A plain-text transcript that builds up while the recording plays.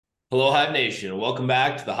Hello, Hive Nation, and welcome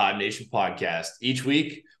back to the Hive Nation podcast. Each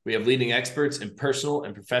week, we have leading experts in personal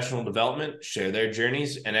and professional development share their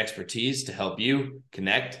journeys and expertise to help you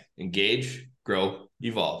connect, engage, grow,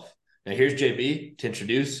 evolve. Now, here's JB to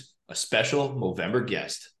introduce a special Movember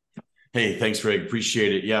guest. Hey, thanks, Greg.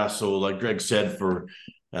 Appreciate it. Yeah, so like Greg said, for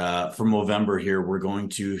Movember here, we're going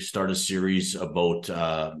to start a series about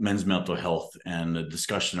men's mental health and a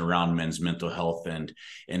discussion around men's mental health and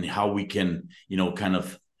how we can, kind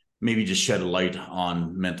of maybe just shed a light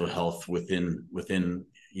on mental health within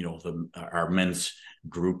our men's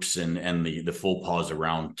groups and the full pause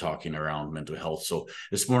around talking around mental health. So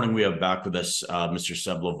this morning we have back with us Mr.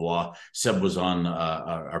 Seb Lavoie. Seb was on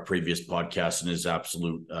our previous podcast and is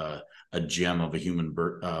absolute a gem of a human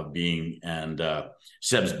being. And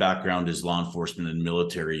Seb's background is law enforcement and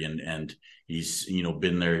military, and he's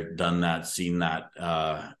been there, done that, seen that,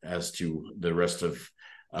 as to the rest of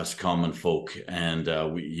us common folk. And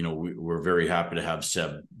we're very happy to have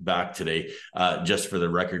Seb back today. Just for the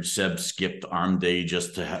record, Seb skipped arm day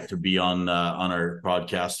just to be on our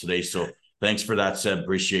podcast today. So thanks for that, Seb.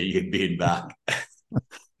 Appreciate you being back.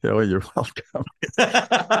 Oh, you're welcome.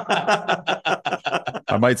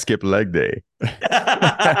 I might skip leg day.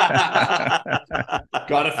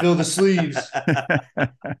 Gotta fill the sleeves.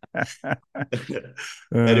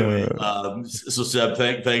 Anyway, so Seb,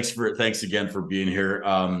 thanks again for being here.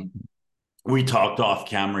 We talked off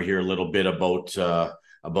camera here a little bit about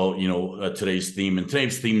today's theme, and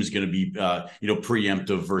today's theme is going to be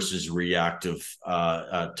preemptive versus reactive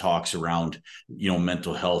talks around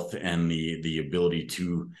mental health and the ability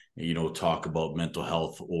to talk about mental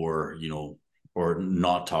health or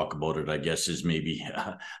not talk about it, I guess, is maybe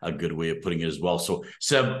a good way of putting it as well. So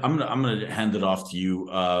Seb, I'm gonna hand it off to you.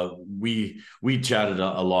 We chatted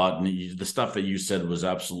a lot, and the stuff that you said was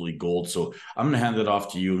absolutely gold. So I'm gonna hand it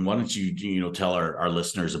off to you, and why don't you tell our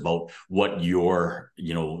listeners about what your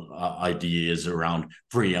idea is around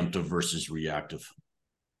preemptive versus reactive.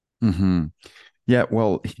 Mm-hmm. Yeah,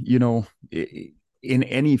 well, in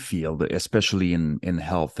any field, especially in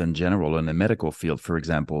health in general, in the medical field, for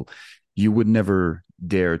example, you would never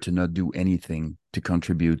dare to not do anything to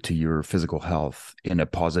contribute to your physical health in a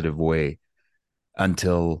positive way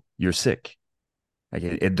until you're sick. Like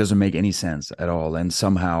it doesn't make any sense at all. And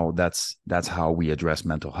somehow that's how we address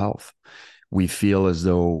mental health. We feel as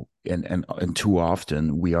though, and too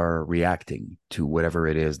often we are reacting to whatever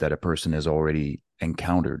it is that a person has already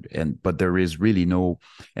encountered. But there is really no,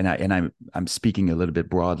 I'm speaking a little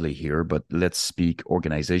bit broadly here, but let's speak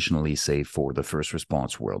organizationally, say for the first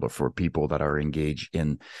response world, or for people that are engaged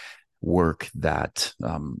in work that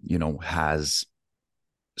has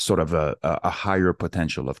sort of a higher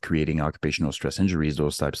potential of creating occupational stress injuries,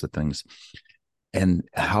 those types of things. And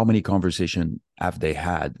how many conversations have they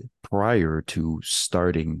had prior to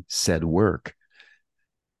starting said work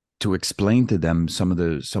to explain to them some of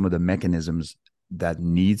the mechanisms that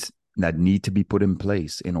need to be put in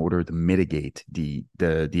place in order to mitigate the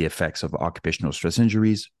effects of occupational stress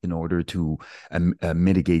injuries, in order to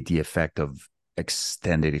mitigate the effect of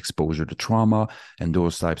extended exposure to trauma and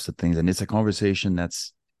those types of things. And it's a conversation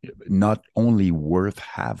that's not only worth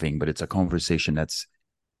having, but it's a conversation that's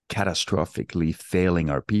catastrophically failing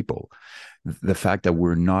our people. The fact that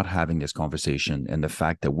we're not having this conversation, and the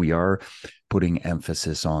fact that we are putting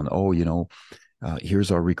emphasis on,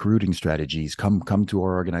 here's our recruiting strategies. Come to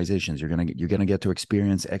our organizations. You're gonna get to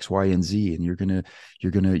experience X, Y, and Z, and you're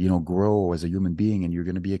gonna grow as a human being, and you're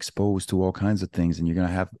gonna be exposed to all kinds of things, and you're gonna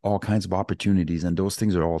have all kinds of opportunities, and those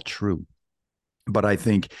things are all true. But I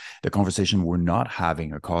think the conversation we're not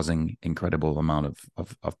having are causing incredible amount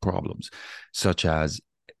of problems, such as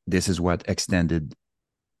this is what extended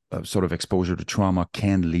sort of exposure to trauma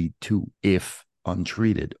can lead to if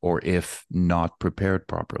untreated or if not prepared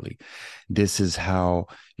properly. This is how,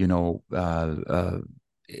 this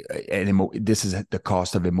is the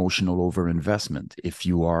cost of emotional overinvestment. If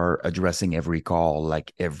you are addressing every call,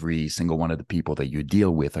 like every single one of the people that you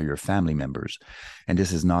deal with are your family members. And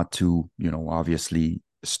this is not to, obviously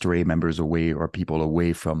stray members away or people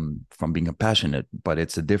away from being compassionate, but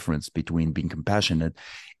it's a difference between being compassionate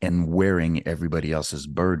and wearing everybody else's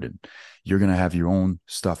burden. You're going to have your own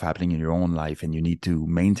stuff happening in your own life, and you need to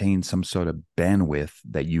maintain some sort of bandwidth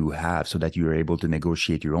that you have so that you're able to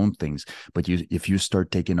negotiate your own things. But if you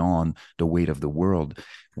start taking on the weight of the world,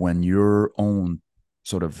 when your own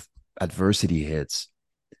sort of adversity hits,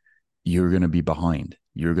 you're going to be behind.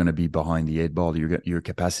 You're going to be behind the eight ball. Your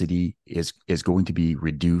capacity is going to be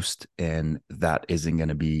reduced, and that isn't going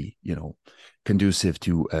to be, conducive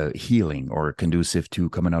to healing or conducive to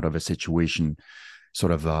coming out of a situation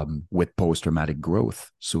sort of with post-traumatic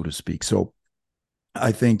growth, so to speak. So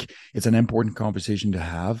I think it's an important conversation to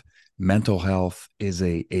have. Mental health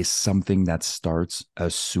is something that starts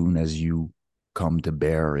as soon as you come to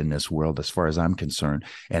bear in this world, as far as I'm concerned.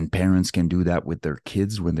 And parents can do that with their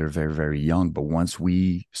kids when they're very, very young. But once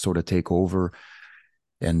we sort of take over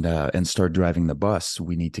and start driving the bus,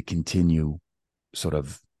 we need to continue sort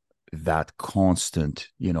of that constant,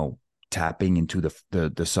 tapping into the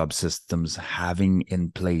subsystems, having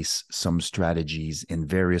in place some strategies in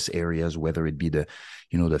various areas, whether it be the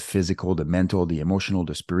physical, the mental, the emotional,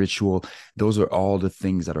 the spiritual. Those are all the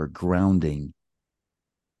things that are grounding,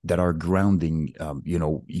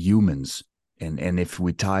 humans. And if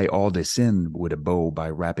we tie all this in with a bow by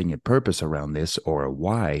wrapping a purpose around this or a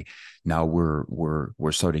why, now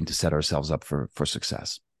we're starting to set ourselves up for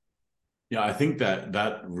success. Yeah, I think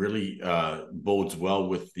that really bodes well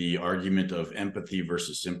with the argument of empathy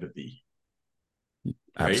versus sympathy, right?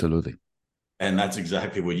 Absolutely. And that's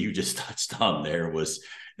exactly what you just touched on there was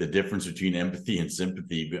the difference between empathy and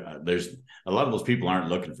sympathy. There's a lot of those people aren't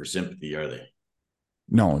looking for sympathy, are they?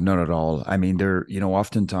 No, not at all. I mean,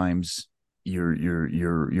 oftentimes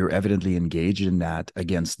you're evidently engaged in that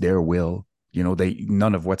against their will.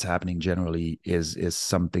 None of what's happening generally is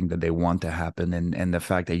something that they want to happen. And the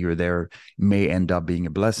fact that you're there may end up being a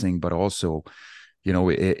blessing, but also,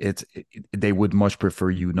 they would much prefer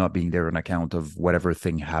you not being there on account of whatever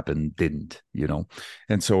thing happened didn't.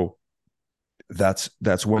 And so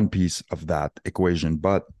that's one piece of that equation.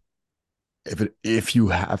 But if you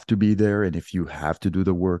have to be there and if you have to do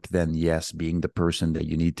the work, then yes, being the person that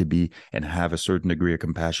you need to be and have a certain degree of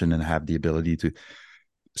compassion and have the ability to,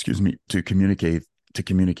 excuse me, to communicate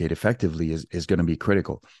effectively is going to be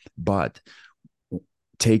critical. But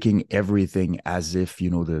taking everything as if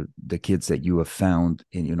the kids that you have found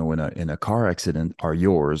in a car accident are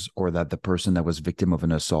yours, or that the person that was victim of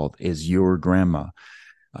an assault is your grandma,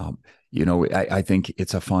 I think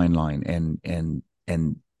it's a fine line. And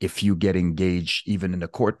if you get engaged even in the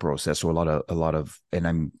court process, so a lot of, and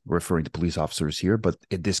I'm referring to police officers here, but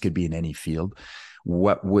this could be in any field.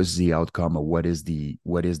 What was the outcome, or what is the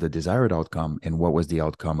desired outcome, and what was the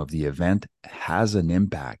outcome of the event has an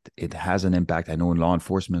impact. It has an impact. I know in law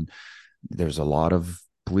enforcement, there's a lot of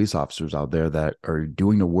police officers out there that are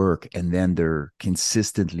doing the work, and then they're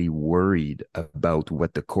consistently worried about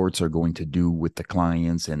what the courts are going to do with the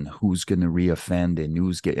clients and who's going to reoffend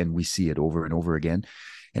and we see it over and over again.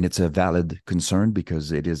 And it's a valid concern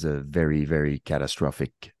because it is a very, very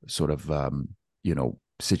catastrophic sort of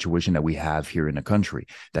situation that we have here in the country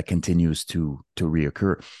that continues to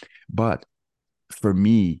reoccur. But for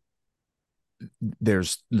me,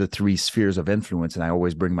 there's the three spheres of influence, and I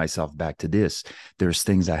always bring myself back to this. There's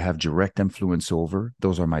things I have direct influence over.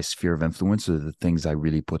 Those are my sphere of influence. Those are the things I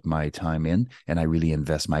really put my time in and I really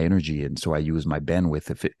invest my energy in. So I use my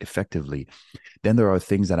bandwidth effectively. Then there are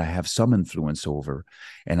things that I have some influence over,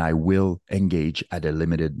 and I will engage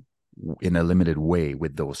in a limited way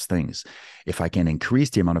with those things. If I can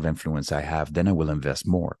increase the amount of influence I have, then I will invest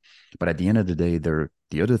more. But at the end of the day, there are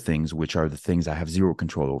the other things, which are the things I have zero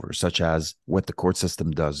control over, such as what the court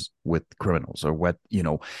system does with criminals, or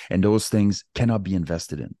and those things cannot be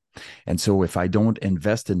invested in. And so if I don't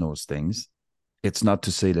invest in those things, it's not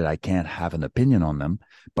to say that I can't have an opinion on them,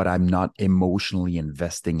 but I'm not emotionally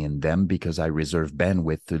investing in them because I reserve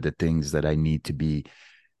bandwidth to the things that I need to be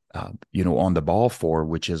on the ball for,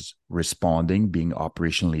 which is responding, being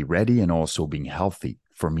operationally ready, and also being healthy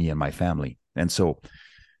for me and my family. And so,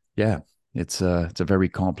 yeah, it's a very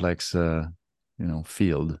complex,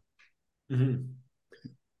 field. Mm-hmm.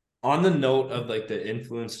 On the note of like the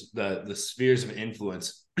influence, the spheres of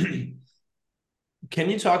influence, can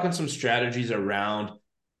you talk on some strategies around,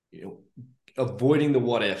 avoiding the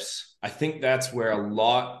what ifs? I think that's where a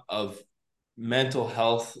lot of mental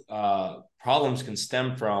health problems can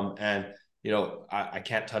stem from. And, I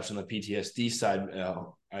can't touch on the PTSD side.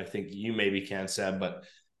 I think you maybe can, Seb, but,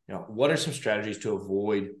 what are some strategies to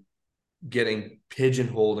avoid getting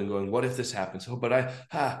pigeonholed and going, what if this happens? Oh, but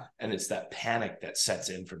and it's that panic that sets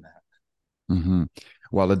in from that. Mm-hmm.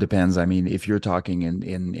 Well, it depends. I mean, if you're talking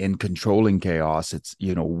in controlling chaos, it's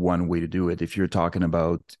one way to do it. If you're talking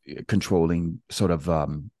about controlling sort of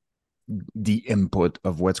the input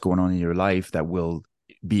of what's going on in your life, that will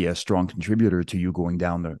be a strong contributor to you going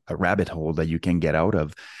down a rabbit hole that you can get out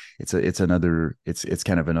of. It's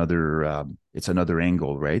kind of another it's another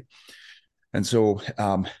angle, right? And so,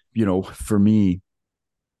 for me,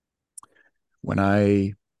 when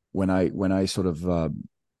I sort of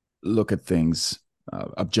look at things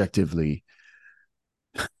objectively,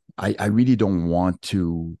 I really don't want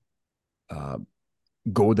to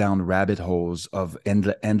go down rabbit holes of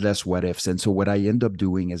endless what ifs. And so what I end up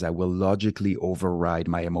doing is I will logically override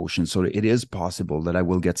my emotions. So it is possible that I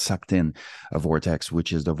will get sucked in a vortex,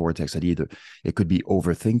 which is the vortex that either it could be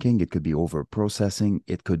overthinking, it could be over processing,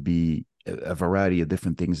 it could be a variety of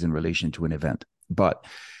different things in relation to an event. But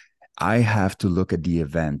I have to look at the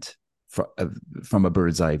event from a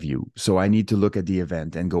bird's eye view. So I need to look at the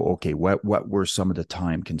event and go, okay, what were some of the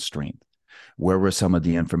time constraints? Where was some of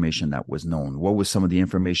the information that was known? What was some of the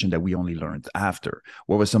information that we only learned after?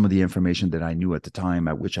 What was some of the information that I knew at the time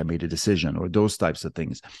at which I made a decision, or those types of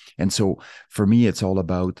things? And so for me, it's all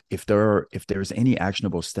about if there's any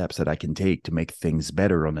actionable steps that I can take to make things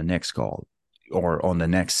better on the next call or on the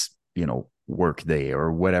next, work day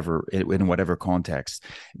or whatever, in whatever context,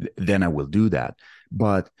 then I will do that.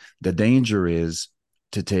 But the danger is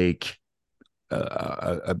to take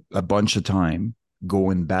a bunch of time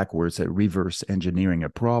going backwards at reverse engineering a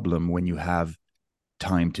problem when you have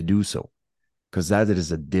time to do so, because that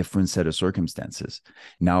is a different set of circumstances.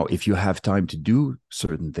 Now, if you have time to do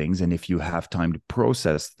certain things, and if you have time to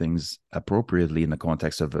process things appropriately in the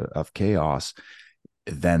context of chaos,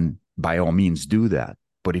 then by all means do that.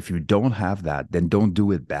 But if you don't have that, then don't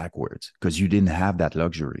do it backwards, because you didn't have that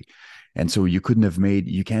luxury. And so you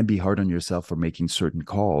can't be hard on yourself for making certain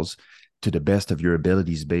calls to the best of your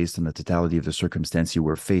abilities based on the totality of the circumstance you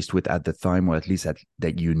were faced with at the time, or at least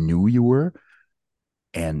that you knew you were,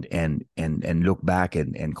 and look back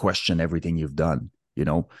and question everything you've done.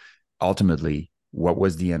 Ultimately, what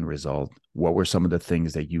was the end result? What were some of the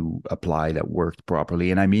things that you applied that worked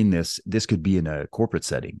properly? And I mean, this could be in a corporate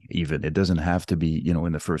setting, even. It doesn't have to be,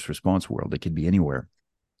 in the first response world. It could be anywhere.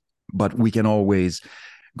 But we can always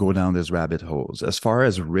go down these rabbit holes. As far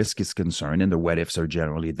as risk is concerned, and the what ifs are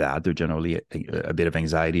generally that, they're generally a bit of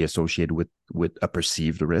anxiety associated with a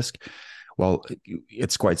perceived risk. Well,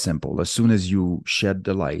 it's quite simple. As soon as you shed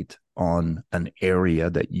the light on an area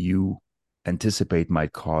that you anticipate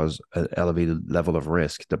might cause an elevated level of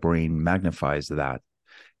risk, the brain magnifies that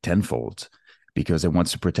tenfold because it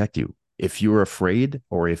wants to protect you. If you're afraid,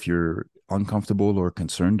 or if you're uncomfortable or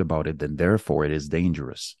concerned about it, then therefore it is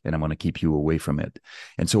dangerous, and I'm going to keep you away from it.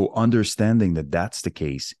 And so understanding that that's the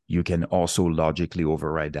case, you can also logically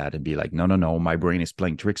override that and be like, no, my brain is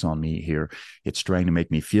playing tricks on me here. It's trying to make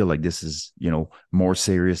me feel like this is, more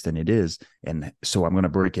serious than it is. And so I'm going to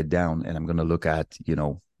break it down, and I'm going to look at,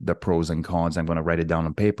 the pros and cons. I'm going to write it down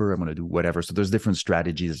on paper. I'm going to do whatever. So there's different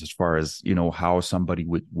strategies as far as, how somebody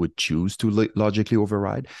would choose to logically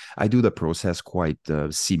override. I do the process quite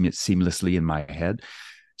seamlessly in my head.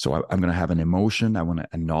 So I'm going to have an emotion. I want to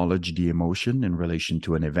acknowledge the emotion in relation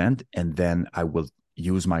to an event. And then I will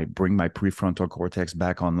bring my prefrontal cortex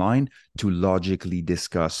back online to logically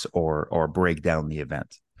discuss or break down the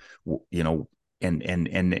event,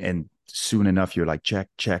 and soon enough, you're like, check.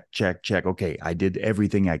 Okay, I did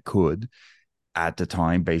everything I could at the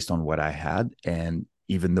time based on what I had. And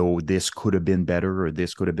even though this could have been better, or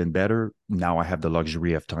this could have been better, now I have the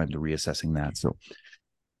luxury of time to reassessing that. So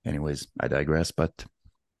anyways, I digress, but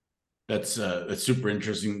that's super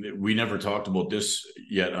interesting. We never talked about this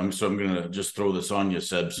yet. So I'm going to just throw this on you,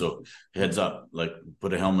 Seb. So heads up, like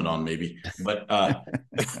put a helmet on maybe. But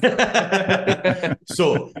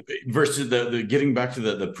so versus the getting back to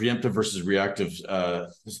the preemptive versus reactive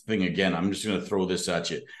thing again, I'm just going to throw this at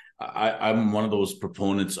you. I'm one of those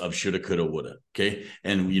proponents of shoulda, coulda, woulda. Okay.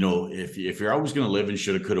 And, if you're always going to live in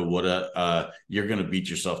shoulda, coulda, woulda, you're going to beat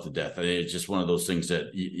yourself to death. I mean, it's just one of those things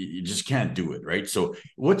that you just can't do it. Right. So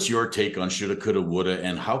what's your take on shoulda, coulda, woulda,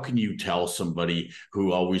 and how can you tell somebody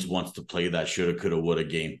who always wants to play that shoulda, coulda, woulda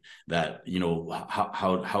game that,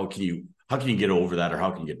 how can you get over that, or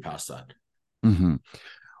how can you get past that? Mm-hmm.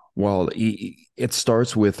 Well, it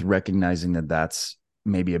starts with recognizing that that's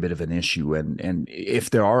maybe a bit of an issue, and if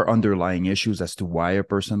there are underlying issues as to why a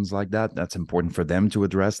person's like that, that's important for them to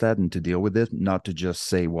address that and to deal with it, not to just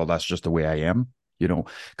say, well, that's just the way I am,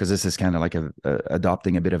 because this is kind of like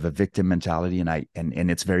adopting a bit of a victim mentality, and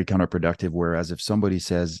it's very counterproductive. Whereas if somebody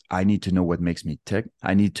says, I need to know what makes me tick,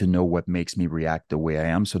 I need to know what makes me react the way I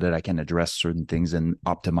am, so that I can address certain things and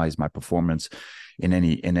optimize my performance in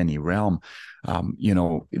any realm,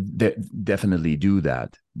 definitely do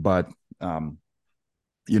that. But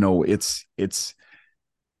it's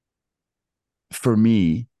for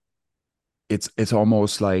me, it's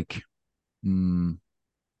almost like,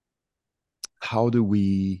 how do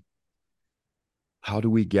we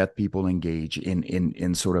get people engaged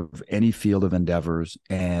in sort of any field of endeavors,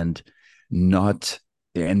 and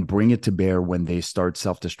bring it to bear when they start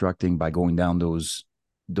self-destructing by going down those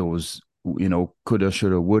coulda,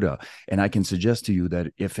 shoulda, woulda. And I can suggest to you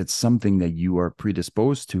that if it's something that you are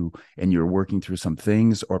predisposed to and you're working through some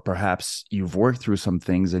things, or perhaps you've worked through some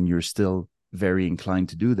things and you're still very inclined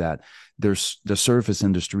to do that, there's the service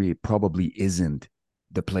industry probably isn't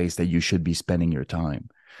the place that you should be spending your time.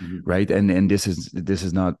 Mm-hmm. Right. And this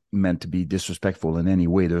is not meant to be disrespectful in any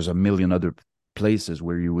way. There's a million other places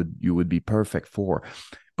where you would be perfect for,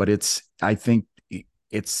 but I think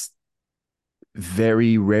it's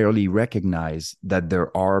very rarely recognized that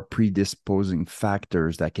there are predisposing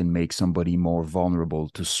factors that can make somebody more vulnerable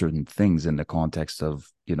to certain things in the context of,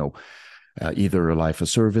 either a life of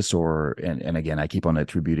service or, and again, I keep on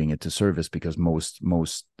attributing it to service because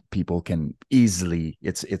most people can easily,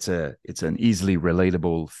 it's an easily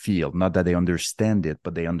relatable field. Not that they understand it,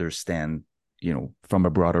 but they understand, from a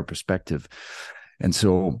broader perspective. And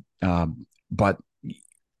so, but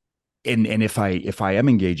if I am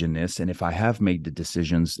engaged in this, and if I have made the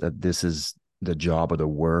decisions that this is the job or the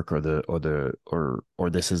work or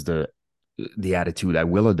this is the attitude I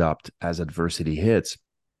will adopt as adversity hits,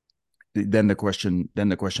 then the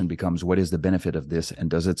question becomes, what is the benefit of this, and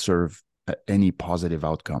does it serve any positive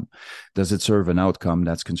outcome? Does it serve an outcome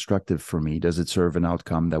that's constructive for me? Does it serve an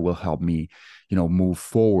outcome that will help me, move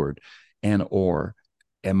forward? And or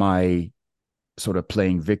am I sort of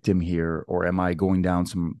playing victim here, or am I going down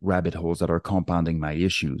some rabbit holes that are compounding my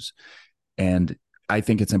issues? And I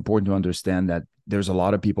think it's important to understand that there's a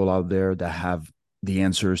lot of people out there that have the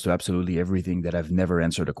answers to absolutely everything that have never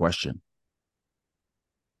answered a question.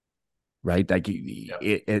 Right? Like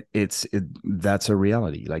that's a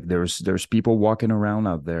reality. Like there's people walking around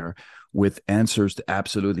out there with answers to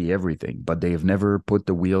absolutely everything, but they have never put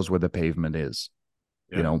the wheels where the pavement is.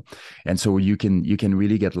 Yeah. And so you can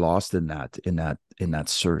really get lost in that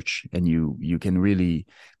search, and you can really,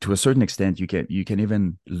 to a certain extent, you can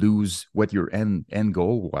even lose what your end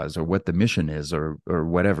goal was, or what the mission is, or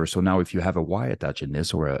whatever. So now if you have a why attached in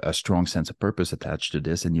this, or a strong sense of purpose attached to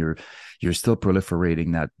this, and you're still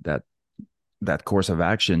proliferating that course of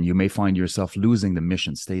action, you may find yourself losing the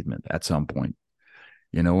mission statement at some point,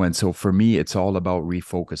 and so for me, it's all about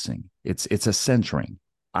refocusing. It's a centering.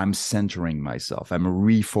 I'm centering myself. I'm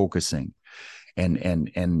refocusing,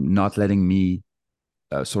 and not letting me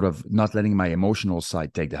not letting my emotional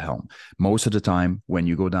side take the helm. Most of the time when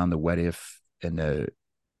you go down the what if and the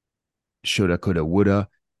shoulda, coulda, woulda,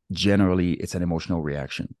 generally it's an emotional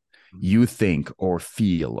reaction. Mm-hmm. You think or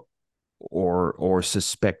feel or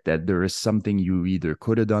suspect that there is something you either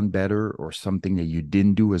could have done better, or something that you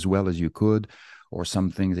didn't do as well as you could, or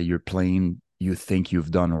something that you think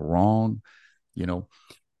you've done wrong.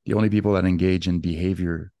 The only people that engage in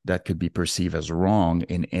behavior that could be perceived as wrong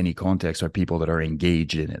in any context are people that are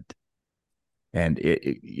engaged in it. And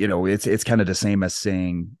it's kind of the same as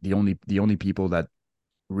saying the only people that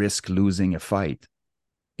risk losing a fight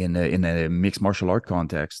in a mixed martial art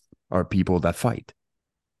context are people that fight.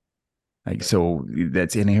 Like, so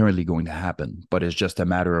that's inherently going to happen, but it's just a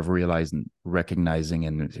matter of recognizing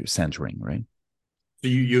and centering, right? So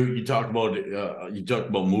you talk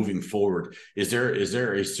about moving forward. Is there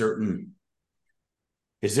a certain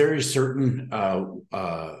I'm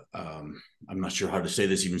not sure how to say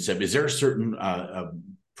this even, Seb. Is there a certain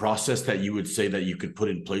process that you would say that you could put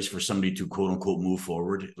in place for somebody to quote unquote move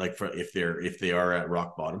forward, like if they are at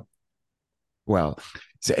rock bottom? Well,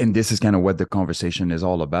 and this is kind of what the conversation is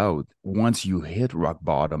all about. Once you hit rock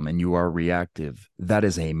bottom and you are reactive, that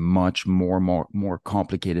is a much more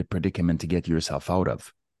complicated predicament to get yourself out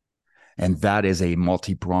of. And that is a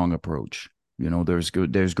multi-prong approach. There's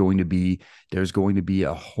going to be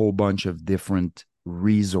a whole bunch of different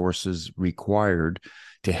resources required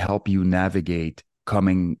to help you navigate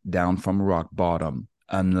coming down from rock bottom,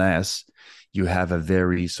 unless you have a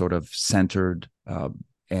very sort of centered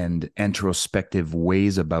and introspective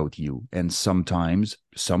ways about you. And sometimes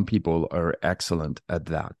some people are excellent at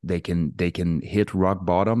that. They can hit rock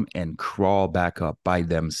bottom and crawl back up by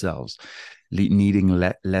themselves, needing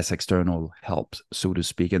less external help, so to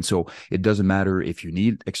speak. And so it doesn't matter if you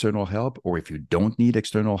need external help or if you don't need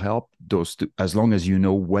external help. Those two, as long as you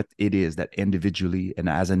know what it is that individually and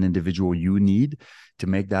as an individual you need to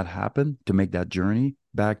make that happen, to make that journey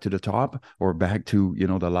back to the top or back to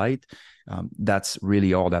the light, that's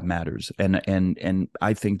really all that matters. And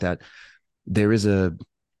I think that there is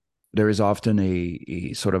often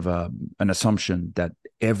a sort of an assumption that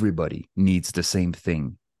everybody needs the same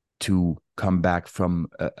thing to come back from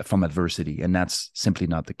adversity, and that's simply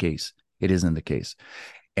not the case. It isn't the case.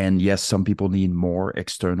 And yes, some people need more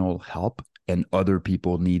external help, and other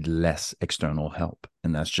people need less external help,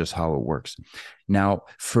 and that's just how it works. Now,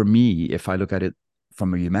 for me, if I look at it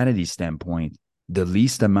from a humanities standpoint, the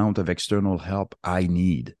least amount of external help I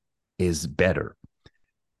need is better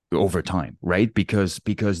over time, right? Because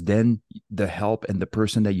then the help and the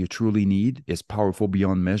person that you truly need is powerful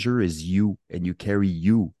beyond measure, is you, and you carry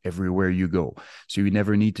you everywhere you go. So you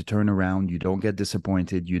never need to turn around. You don't get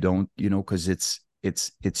disappointed. You don't, because it's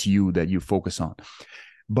you that you focus on.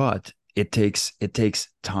 But it takes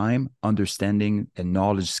time, understanding, and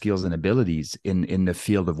knowledge, skills, and abilities in the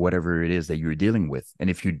field of whatever it is that you're dealing with. And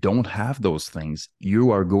if you don't have those things,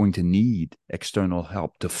 you are going to need external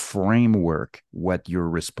help to framework what your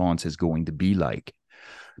response is going to be like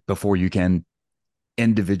before you can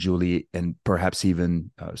individually, and perhaps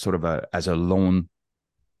even sort of as a lone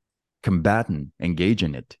combatant, engage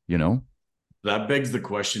in it. That begs the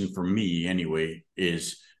question for me anyway,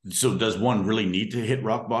 is so does one really need to hit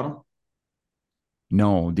rock bottom?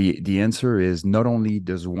 No, the answer is, not only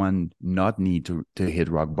does one not need to hit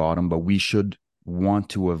rock bottom, but we should want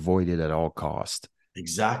to avoid it at all cost.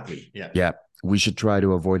 Exactly. Yeah. Yeah, we should try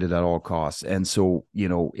to avoid it at all costs. And so,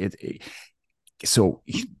 so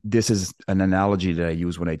this is an analogy that I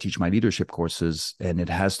use when I teach my leadership courses, and it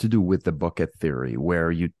has to do with the bucket theory, where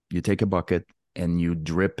you take a bucket and you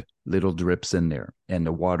drip little drips in there, and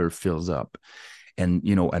the water fills up. And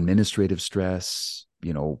administrative stress,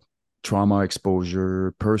 trauma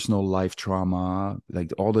exposure, personal life trauma,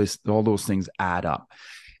 like all those things add up.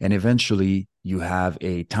 And eventually you have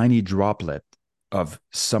a tiny droplet of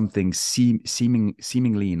something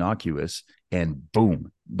seemingly innocuous, and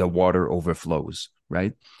boom, the water overflows,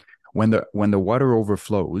 right? When the water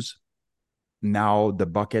overflows, now the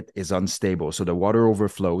bucket is unstable. So the water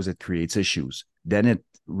overflows, it creates issues. Then it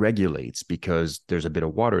regulates because there's a bit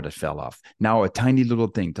of water that fell off. Now a tiny little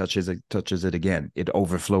thing touches it again, it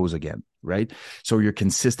overflows again, right? So you're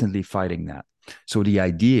consistently fighting that. So the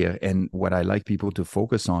idea, and what I like people to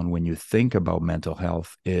focus on when you think about mental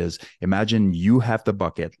health, is imagine you have the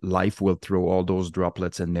bucket, life will throw all those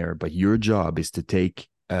droplets in there, but your job is to take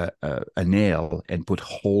a nail and put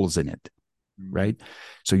holes in it. Right.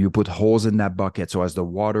 So you put holes in that bucket. So as the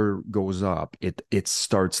water goes up, it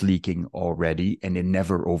starts leaking already, and it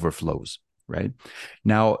never overflows. Right.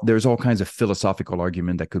 Now, there's all kinds of philosophical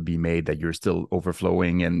argument that could be made that you're still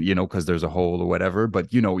overflowing, and because there's a hole or whatever. But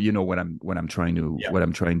what I'm trying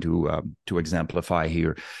to to exemplify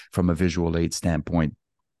here from a visual aid standpoint.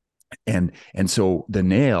 And so the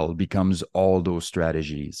nail becomes all those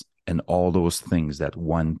strategies and all those things that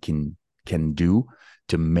one can do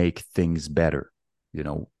to make things better.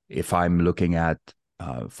 If I'm looking at,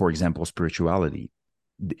 for example, spirituality,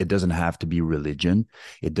 it doesn't have to be religion.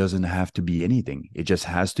 It doesn't have to be anything. It just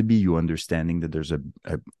has to be you understanding that there's a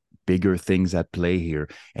bigger things at play here,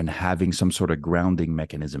 and having some sort of grounding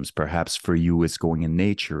mechanisms. Perhaps for you, it's going in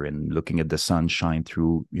nature and looking at the sun shine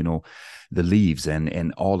through, the leaves,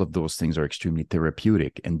 and all of those things are extremely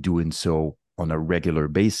therapeutic, and doing so on a regular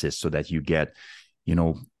basis so that you get,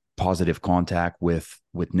 positive contact with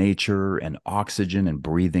nature and oxygen and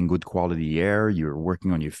breathing good quality air. You're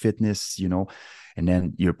working on your fitness, and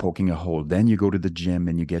then you're poking a hole. Then you go to the gym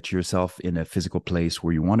and you get yourself in a physical place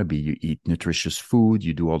where you want to be. You eat nutritious food,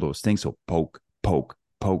 you do all those things. So poke,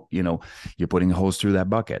 you're putting holes through that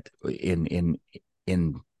bucket in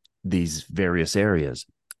these various areas,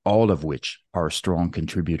 all of which are strong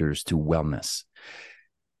contributors to wellness.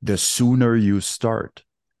 The sooner you start,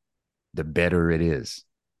 the better it is.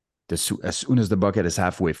 As soon as the bucket is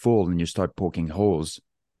halfway full and you start poking holes,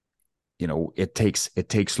 it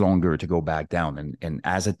takes longer to go back down. And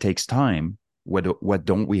as it takes time, what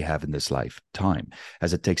don't we have in this life? Time.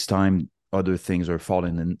 As it takes time, other things are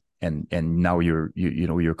falling in, and now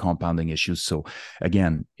you're compounding issues. So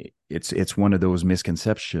again, it's one of those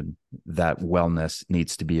misconceptions that wellness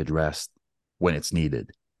needs to be addressed when it's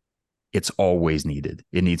needed. It's always needed.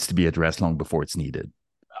 It needs to be addressed long before it's needed.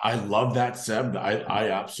 I love that, Seb. I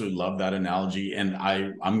absolutely love that analogy, and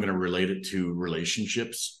I'm going to relate it to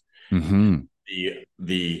relationships. Mm-hmm.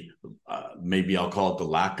 The maybe I'll call it the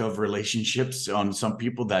lack of relationships on some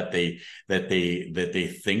people, that they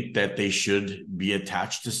think that they should be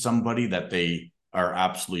attached to somebody that they are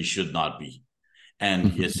absolutely should not be.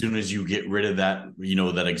 And Mm-hmm. as soon as you get rid of that,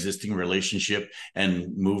 that existing relationship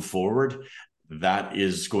and move forward, that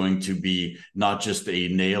is going to be not just a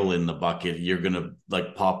nail in the bucket. You're going to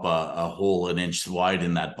like pop a hole an inch wide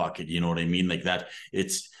in that bucket. You know what I mean? Like that.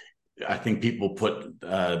 I think people put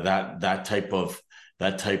that type of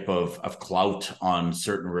clout on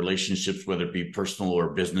certain relationships, whether it be personal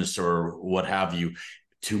or business or what have you,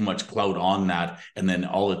 too much clout on that, and then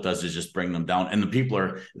all it does is just bring them down. And the people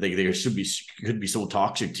are they could be so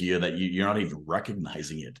toxic to you that you're not even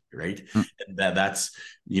recognizing it, right? That's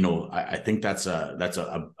I think that's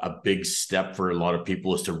a big step for a lot of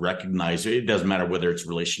people, is to recognize it. It doesn't matter whether it's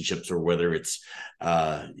relationships or whether it's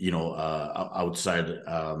outside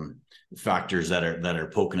factors that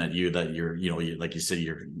are poking at you, that you're like you said,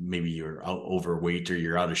 you're overweight or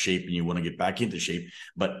you're out of shape and you want to get back into shape.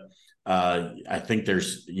 But I think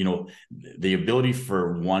there's the ability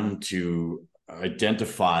for one to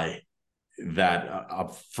identify that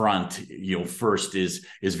up front, first is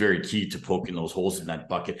very key to poking those holes in that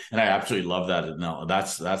bucket. And I absolutely love that. No,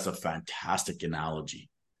 that's a fantastic analogy.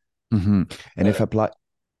 Mm-hmm. And if applied,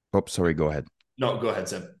 oh, sorry, go ahead. No, go ahead,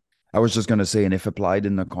 Seb. I was just going to say, and if applied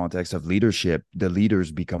in the context of leadership, the leaders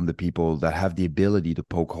become the people that have the ability to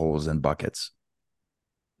poke holes in buckets.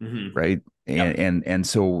 Mm-hmm. Right. And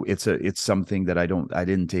so it's something that I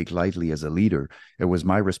didn't take lightly as a leader. It was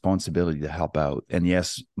my responsibility to help out. And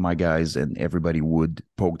yes, my guys and everybody would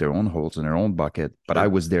poke their own holes in their own bucket, but I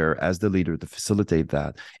was there as the leader to facilitate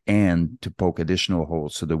that and to poke additional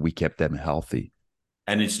holes so that we kept them healthy.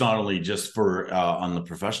 And it's not only just for on the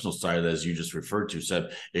professional side, as you just referred to,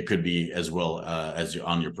 Seb, it could be as well as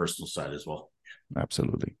on your personal side as well.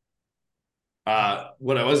 Absolutely.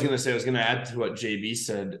 What I was going to say, I was going to add to what JB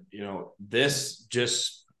said. This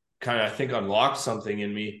just kind of, I think, unlocked something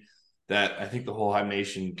in me that I think the whole Hive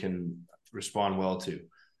Nation can respond well to.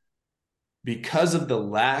 Because of the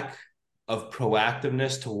lack of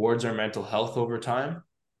proactiveness towards our mental health over time,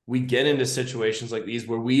 we get into situations like these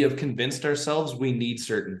where we have convinced ourselves we need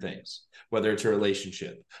certain things, whether it's a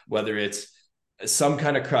relationship, whether it's some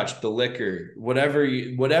kind of crutch, the liquor, whatever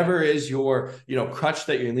is your, crutch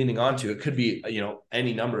that you're leaning onto. It could be,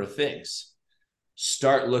 any number of things.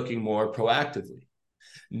 Start looking more proactively.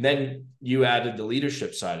 And then you added the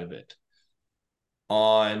leadership side of it,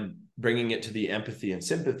 on bringing it to the empathy and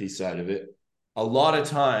sympathy side of it. A lot of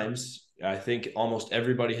times, I think almost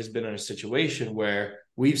everybody has been in a situation where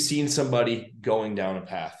we've seen somebody going down a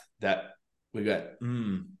path that we got,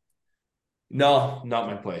 no, not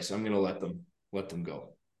my place. I'm going to let them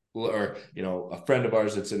go. Or, a friend of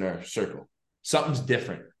ours that's in our circle, something's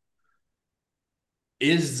different.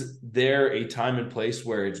 Is there a time and place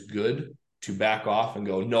where it's good to back off and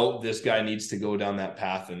go, no, this guy needs to go down that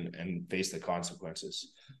path and face the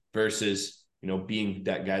consequences, versus, being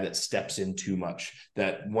that guy that steps in too much,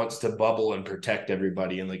 that wants to bubble and protect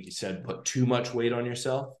everybody. And like you said, put too much weight on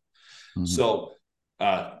yourself. Mm-hmm. So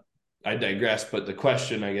I digress, but the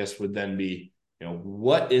question, I guess, would then be,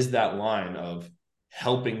 what is that line of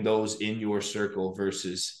helping those in your circle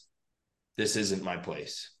versus this isn't my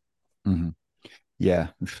place? Mm-hmm. Yeah.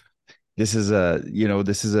 This is a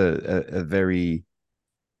very,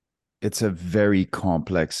 it's a very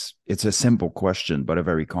complex, it's a simple question, but a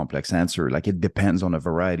very complex answer. Like, it depends on a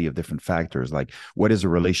variety of different factors. Like, what is a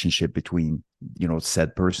relationship between,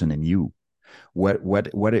 said person and you? What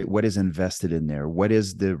is invested in there? What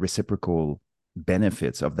is the reciprocal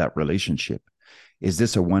benefits of that relationship? Is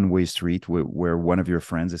this a one-way street where one of your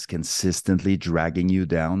friends is consistently dragging you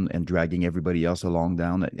down and dragging everybody else along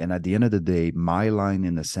down? And at the end of the day, my line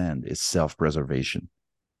in the sand is self-preservation.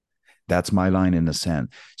 That's my line in the sand.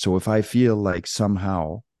 So if I feel like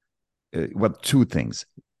somehow, two things: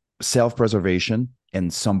 self-preservation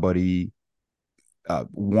and somebody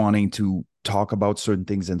wanting to talk about certain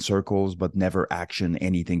things in circles, but never action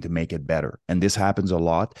anything to make it better. And this happens a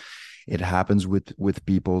lot. It happens with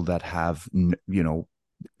people that have,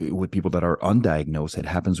 with people that are undiagnosed. It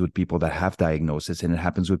happens with people that have diagnosis, and it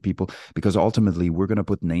happens with people, because ultimately we're going to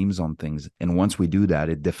put names on things. And once we do that,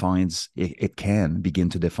 it can begin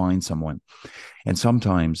to define someone. And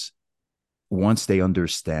sometimes once they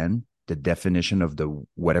understand the definition of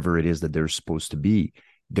whatever it is that they're supposed to be,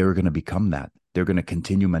 they're going to become that. They're going to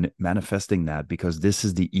continue manifesting that, because this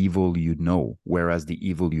is the evil whereas the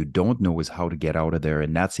evil you don't know is how to get out of there.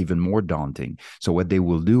 And that's even more daunting. So what they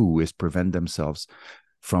will do is prevent themselves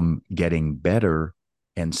from getting better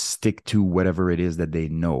and stick to whatever it is that they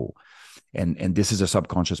know. And this is a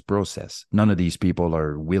subconscious process. None of these people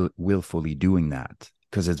are willfully doing that,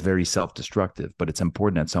 because it's very self-destructive. But it's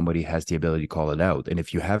important that somebody has the ability to call it out. And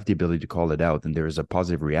if you have the ability to call it out and there is a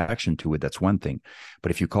positive reaction to it, that's one thing.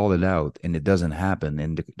 But if you call it out and it doesn't happen,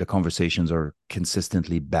 and the conversations are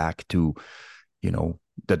consistently back to,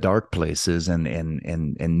 the dark places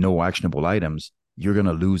and no actionable items, you're going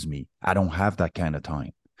to lose me. I don't have that kind of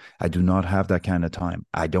time. I do not have that kind of time.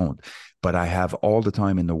 I don't. But I have all the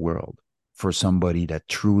time in the world for somebody that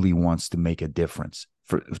truly wants to make a difference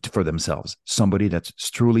for themselves, somebody that's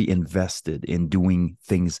truly invested in doing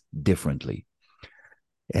things differently.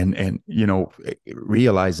 And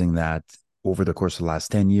realizing that over the course of the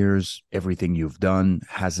last 10 years, everything you've done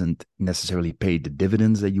hasn't necessarily paid the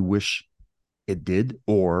dividends that you wish it did,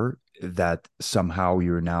 or that somehow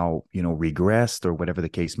you're now, regressed, or whatever the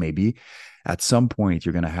case may be. At some point,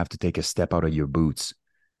 you're going to have to take a step out of your boots.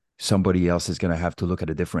 Somebody else is going to have to look at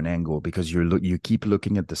a different angle, because you keep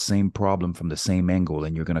looking at the same problem from the same angle,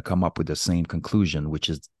 and you're going to come up with the same conclusion, which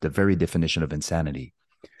is the very definition of insanity.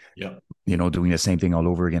 Yeah. Doing the same thing all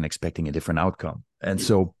over again, expecting a different outcome. And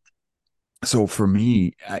so for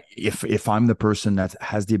me, if I'm the person that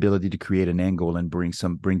has the ability to create an angle and bring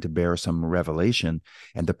to bear some revelation,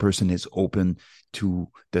 and the person is open to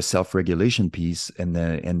the self-regulation piece and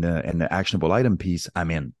the actionable item piece, I'm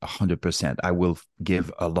in 100%. I will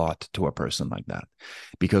give a lot to a person like that,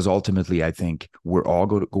 because ultimately I think we're all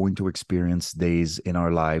going to experience days in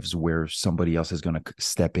our lives where somebody else is going to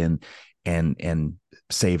step in and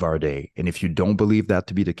save our day. And if you don't believe that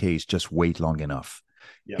to be the case, just wait long enough.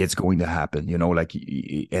 Yeah. It's going to happen,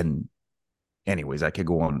 and anyways, I could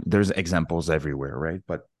go on. There's examples everywhere, right?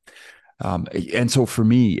 But and so for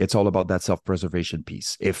me, it's all about that self-preservation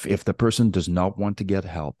piece. If the person does not want to get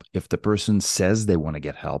help, if the person says they want to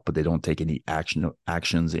get help, but they don't take any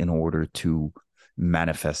actions in order to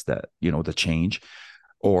manifest that, the change,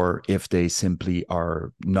 or if they simply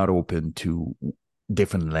are not open to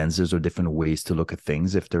different lenses or different ways to look at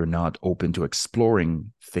things, if they're not open to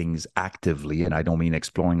exploring things actively, and I don't mean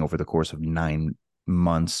exploring over the course of 9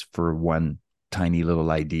 months for one tiny little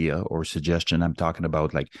idea or suggestion, I'm talking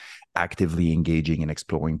about like actively engaging and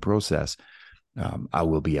exploring process, I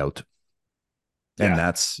will be out. Yeah. And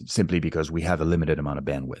that's simply because we have a limited amount of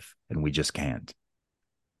bandwidth and we just can't.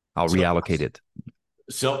 I'll reallocate it.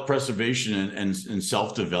 Self-preservation and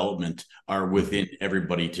self-development are within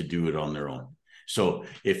everybody to do it on their own. So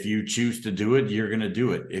if you choose to do it, you're going to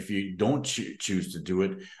do it. If you don't choose to do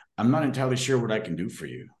it, I'm not entirely sure what I can do for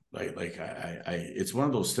you. It's one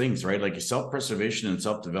of those things, right? Like self-preservation and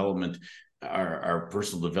self-development, our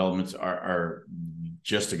personal developments are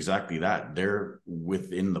just exactly that. They're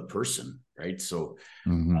within the person, right? So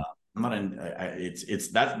I'm not in.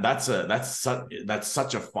 That's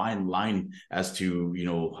such a fine line as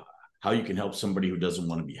to how you can help somebody who doesn't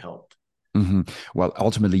want to be helped. Mm-hmm. Well,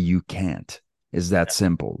 ultimately, you can't. Is that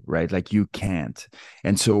simple, right? Like you can't.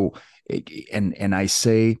 And so, and I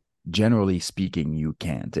say, generally speaking, you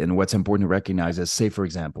can't. And what's important to recognize is, say, for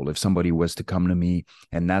example, if somebody was to come to me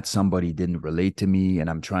and that somebody didn't relate to me, and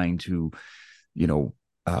I'm trying to,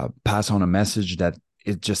 pass on a message that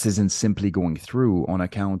it just isn't simply going through on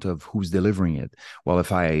account of who's delivering it. Well,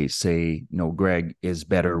 if I say, Greg is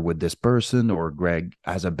better with this person, or Greg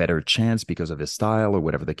has a better chance because of his style, or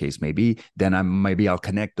whatever the case may be, then maybe I'll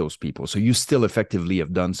connect those people. So you still effectively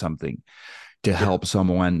have done something to help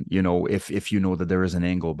someone, if you know that there is an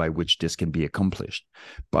angle by which this can be accomplished.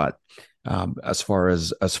 But as far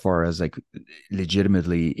as like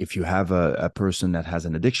legitimately, if you have a person that has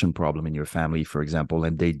an addiction problem in your family, for example,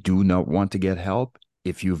 and they do not want to get help,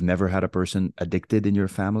 if you've never had a person addicted in your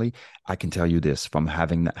family, I can tell you this, from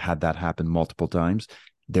having had that happen multiple times,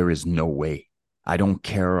 there is no way. I don't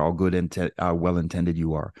care how good how well-intended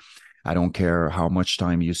you are. I don't care how much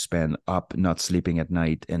time you spend up, not sleeping at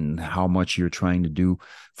night, and how much you're trying to do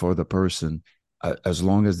for the person. As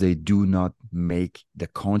long as they do not make the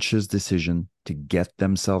conscious decision to get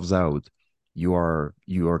themselves out, you are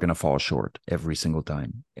going to fall short every single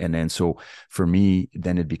time. And then so for me,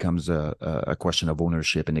 then it becomes a question of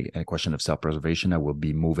ownership and a question of self-preservation. I will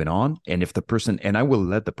be moving on. And if the person, and I will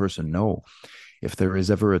let the person know, if there is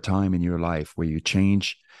ever a time in your life where you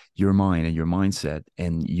change your mind and your mindset,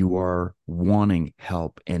 and you are wanting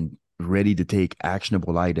help and ready to take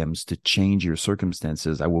actionable items to change your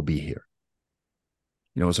circumstances, I will be here.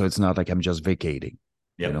 So it's not like I'm just vacating.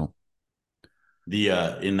 Yep.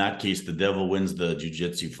 In that case, the devil wins the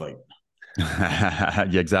jiu-jitsu fight.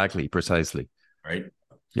 Yeah, exactly, precisely. Right.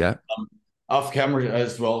 Yeah. Off camera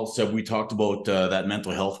as well, so we talked about that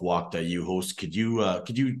mental health walk that you host. Could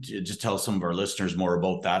you just tell some of our listeners more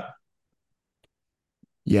about that?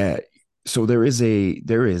 Yeah. So there is a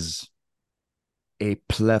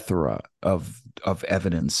plethora of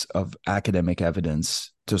evidence, of academic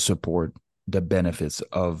evidence, to support the benefits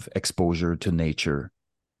of exposure to nature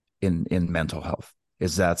in mental health.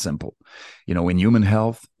 It's that simple. In human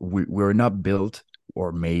health, we're not built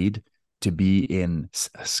or made to be in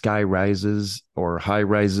sky rises or high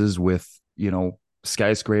rises with,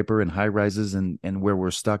 skyscraper and high rises, and where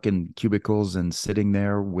we're stuck in cubicles and sitting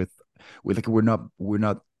there with like, we're not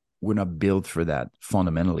built for that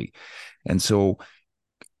fundamentally. And so,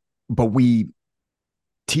 but we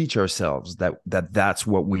teach ourselves that's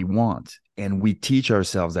what we want. And we teach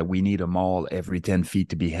ourselves that we need a mall every 10 feet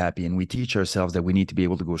to be happy. And we teach ourselves that we need to be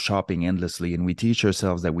able to go shopping endlessly. And we teach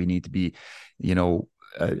ourselves that we need to be,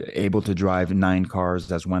 able to drive 9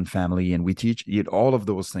 cars as one family. And we teach it, all of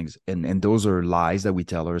those things. And those are lies that we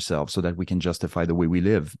tell ourselves so that we can justify the way we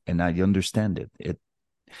live. And I understand it.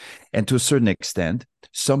 And to a certain extent,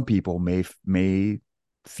 some people may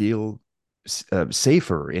feel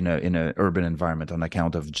safer in a urban environment on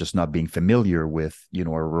account of just not being familiar with a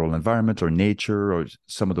rural environment or nature or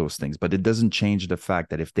some of those things. But it doesn't change the fact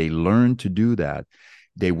that if they learn to do that,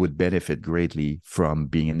 they would benefit greatly from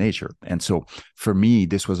being in nature. And so for me,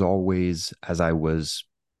 this was always, as I was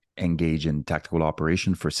engaged in tactical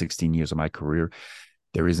operation for 16 years of my career,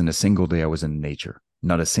 there isn't a single day I was in nature,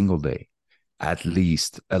 not a single day, at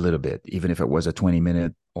least a little bit, even if it was a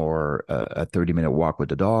 20-minute or a 30-minute walk with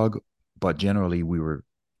the dog. But generally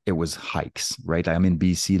it was hikes, right? I'm in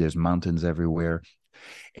BC, there's mountains everywhere.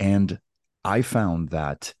 And I found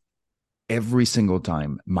that every single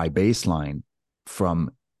time my baseline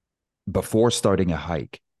from before starting a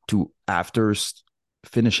hike to after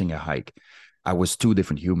finishing a hike, I was two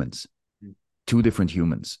different humans.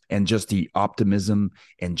 And just the optimism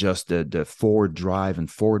and just the forward drive and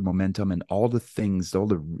forward momentum and all the things, all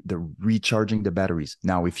the recharging the batteries.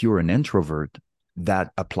 Now, if you're an introvert,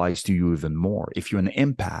 that applies to you even more. If you're an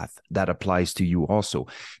empath, that applies to you also,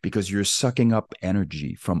 because you're sucking up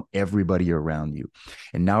energy from everybody around you.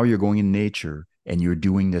 And now you're going in nature and you're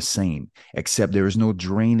doing the same, except there is no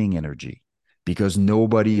draining energy because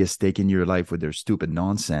nobody is taking your life with their stupid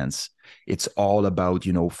nonsense. It's all about,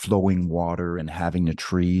 flowing water and having the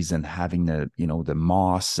trees and having the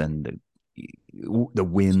moss and the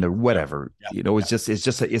wind or whatever. It's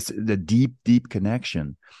the deep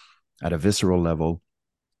connection at a visceral level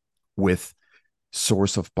with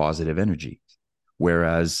source of positive energy.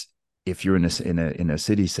 Whereas if you're in a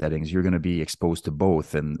city settings, you're going to be exposed to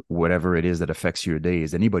both, and whatever it is that affects your day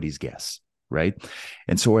is anybody's guess, right?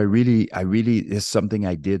 And so I really is something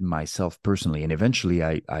I did myself personally, and eventually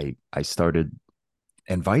I started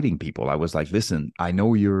inviting people. I was like, listen, I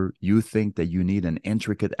know you think that you need an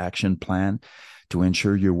intricate action plan to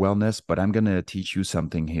ensure your wellness, but I'm going to teach you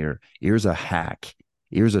something here. Here's a hack.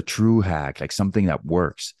 Here's a true hack, like something that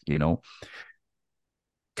works,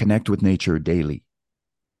 Connect with nature daily.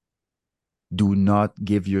 Do not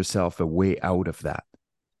give yourself a way out of that.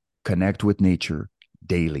 Connect with nature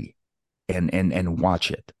daily and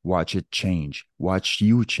watch it change. Watch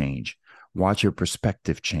you change. Watch your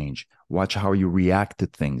perspective change. Watch how you react to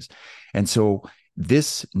things. And so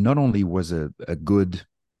this not only was a good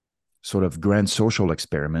sort of grand social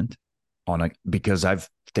experiment because I've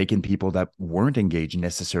taken people that weren't engaged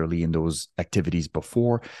necessarily in those activities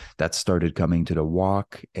before that started coming to the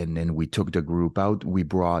walk. And then we took the group out. We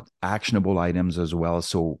brought actionable items as well.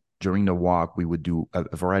 So during the walk, we would do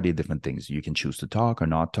a variety of different things. You can choose to talk or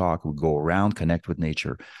not talk. We go around, connect with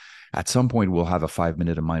nature. At some point, we'll have a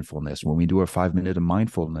 5-minute of mindfulness. When we do a 5-minute of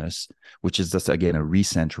mindfulness, which is just, again, a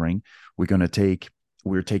recentering,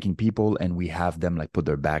 we're taking people and we have them like put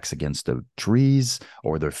their backs against the trees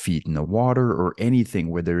or their feet in the water or anything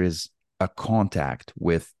where there is a contact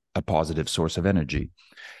with a positive source of energy.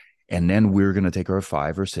 And then we're going to take our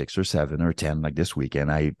 5 or 6 or 7 or 10 like this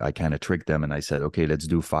weekend. I kind of tricked them and I said, okay, let's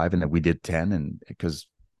do 5. And then we did 10, and because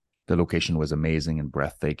the location was amazing and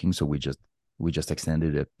breathtaking. So we just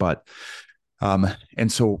extended it. But,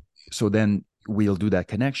 and so then we'll do that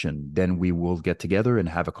connection. Then we will get together and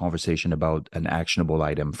have a conversation about an actionable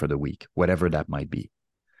item for the week, whatever that might be.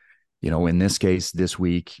 In this case, this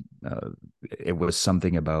week, it was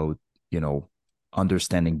something about,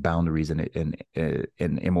 understanding boundaries and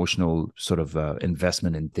emotional sort of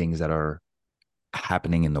investment in things that are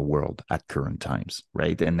happening in the world at current times,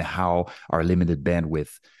 right? And how our limited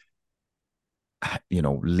bandwidth,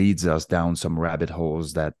 leads us down some rabbit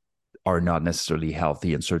holes that are not necessarily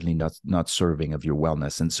healthy and certainly not serving of your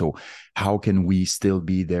wellness. And so how can we still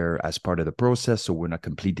be there as part of the process so we're not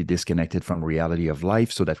completely disconnected from reality of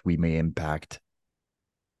life so that we may impact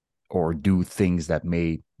or do things that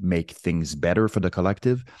may make things better for the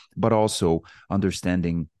collective, but also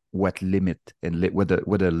understanding what limit and what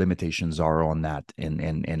the limitations are on that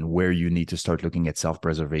and where you need to start looking at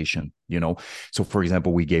self-preservation, So for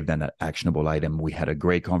example, we gave them an actionable item. We had a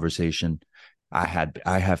great conversation. I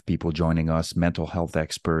have people joining us, mental health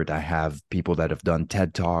expert. I have people that have done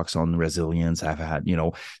TED Talks on resilience. I've had,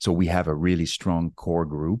 so we have a really strong core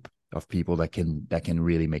group of people that can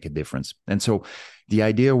really make a difference. And so the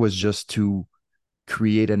idea was just to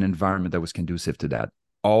create an environment that was conducive to that.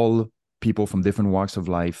 All people from different walks of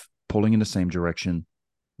life pulling in the same direction,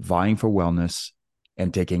 vying for wellness,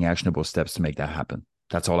 and taking actionable steps to make that happen.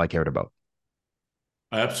 That's all I cared about.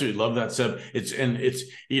 I absolutely love that, Seb. It's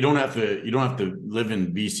you don't have to live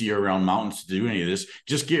in BC or around mountains to do any of this.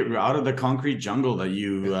 Just get out of the concrete jungle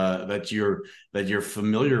that you're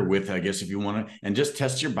familiar with, I guess, if you want to, and just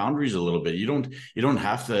test your boundaries a little bit. You don't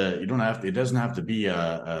have to. It doesn't have to be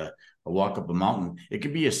a walk up a mountain. It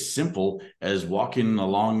could be as simple as walking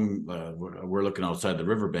along. We're looking outside the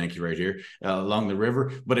riverbank right here, along the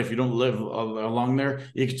river. But if you don't live along there,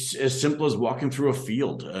 it's as simple as walking through a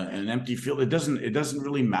field, an empty field. It doesn't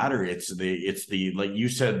really matter. It's the like you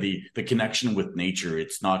said, the connection with nature.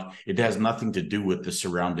 It has nothing to do with the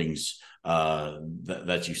surroundings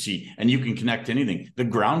that you see, and you can connect anything. The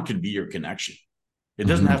ground could be your connection. It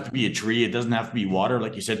doesn't have to be a tree. It doesn't have to be water.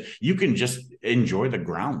 Like you said, you can just enjoy the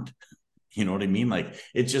ground. You know what I mean? Like,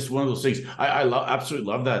 it's just one of those things. I absolutely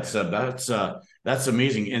love that, Seb. That's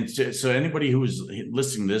amazing. And so anybody who's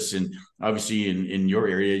listening to this, and obviously in your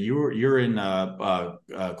area, you're in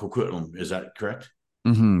Coquitlam, is that correct?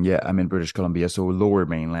 Yeah, I'm in British Columbia, so lower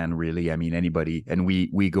mainland, really. I mean, anybody, and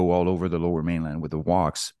we go all over the lower mainland with the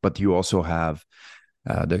walks. But you also have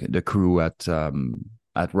the crew at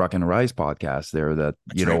Rock and Rise podcast there that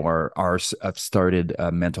have started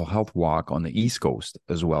a mental health walk on the East Coast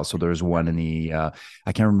as well. So there's one in the I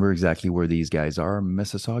can't remember exactly where these guys are,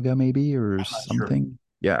 Mississauga maybe or something. Sure.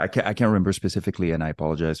 Yeah, I can't remember specifically, and I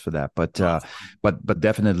apologize for that. But but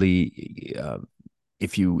definitely.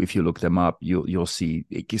 If you look them up, you'll see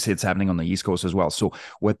it's happening on the East Coast as well. So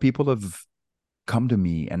what people have come to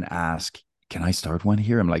me and ask, can I start one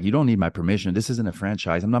here? I'm like, you don't need my permission. This isn't a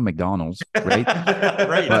franchise. I'm not McDonald's, right?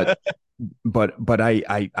 Right. But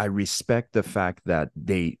I respect the fact that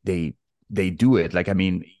they do it. Like, I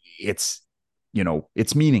mean, it's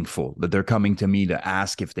meaningful that they're coming to me to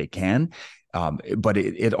ask if they can. But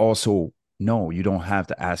it also, no, you don't have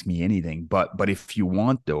to ask me anything. But if you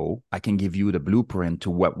want, though, I can give you the blueprint to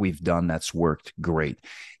what we've done that's worked great,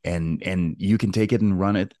 and you can take it and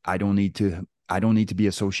run it. I don't need to be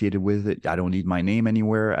associated with it. I don't need my name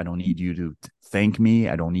anywhere. I don't need you to thank me.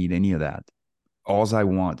 I don't need any of that. All I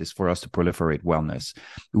want is for us to proliferate wellness.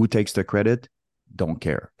 Who takes the credit? Don't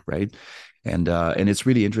care, right? And it's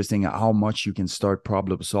really interesting how much you can start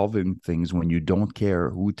problem solving things when you don't care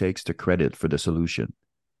who takes the credit for the solution.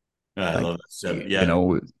 I love that. So, yeah.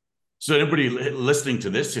 So anybody listening to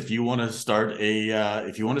this, if you want to start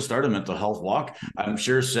a mental health walk, I'm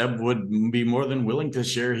sure Seb would be more than willing to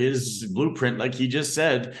share his blueprint, like he just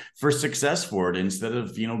said, for success for it. Instead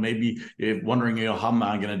of maybe wondering how am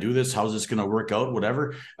I going to do this? How's this going to work out?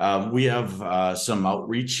 Whatever. We have some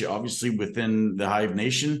outreach, obviously, within the Hive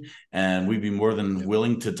Nation, and we'd be more than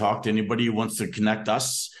willing to talk to anybody who wants to connect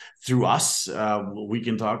us. Through us, we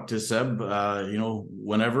can talk to Seb,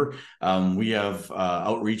 whenever. We have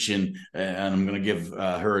outreach and I'm going to give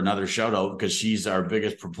her another shout out because she's our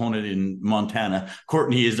biggest proponent in Montana.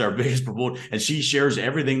 Courtney is our biggest proponent, and she shares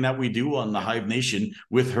everything that we do on the Hive Nation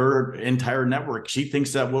with her entire network. She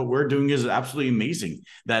thinks that what we're doing is absolutely amazing,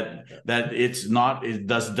 that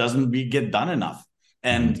doesn't get done enough.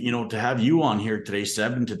 And, to have you on here today,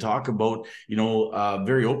 Seb, and to talk about,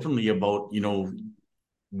 very openly about,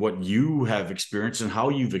 what you have experienced and how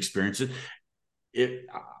you've experienced it.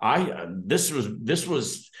 This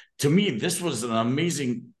was to me, this was an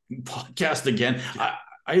amazing podcast again.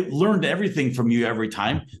 I learned everything from you every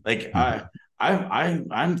time. Like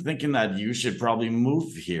I'm thinking that you should probably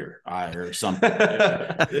move here or something.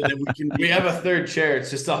 We have a third chair.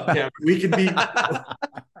 It's just off camera. We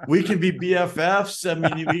can be BFFs. I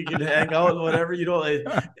mean, we can hang out, whatever,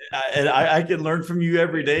 and I can learn from you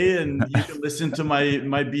every day, and you can listen to my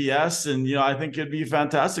BS, and I think it'd be a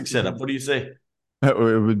fantastic setup. What do you say? It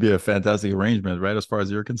would be a fantastic arrangement, right? As far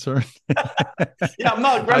as you're concerned. Yeah, I'm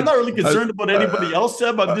not really concerned about anybody else,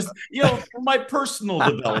 Seb. I'm just, for my personal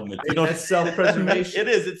development. That's self-preservation. It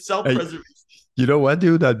is. It's self-preservation. You know what,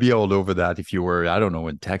 dude? I'd be all over that if you were, I don't know,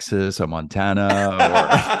 in Texas or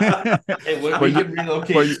Montana, or hey, we can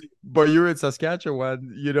relocate. But you're in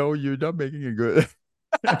Saskatchewan. You're not making it good.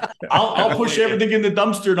 I'll push everything in the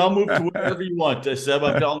dumpster and I'll move to wherever you want, Seb.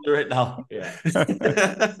 I'm telling you right now.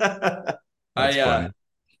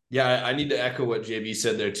 Yeah. I need to echo what JB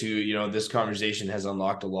said there too. This conversation has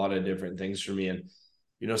unlocked a lot of different things for me, and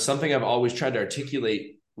something I've always tried to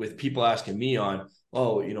articulate with people asking me on,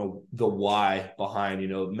 the why behind,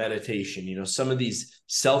 meditation, some of these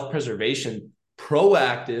self-preservation,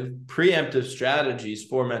 proactive, preemptive strategies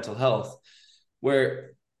for mental health,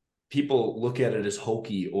 where people look at it as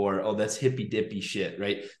hokey or, oh, that's hippy dippy shit,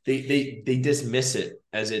 right? They dismiss it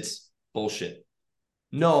as it's bullshit.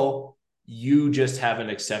 No, you just haven't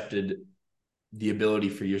accepted the ability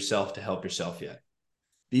for yourself to help yourself yet.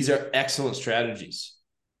 These are excellent strategies.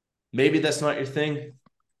 Maybe that's not your thing.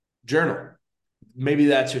 Journal. Maybe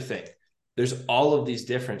that's your thing. There's all of these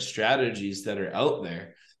different strategies that are out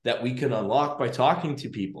there that we can unlock by talking to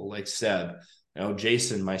people like Seb,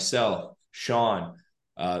 Jason, myself, Sean,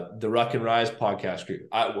 the Ruck and Rise podcast group.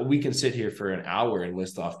 We can sit here for an hour and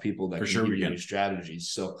list off people that can give you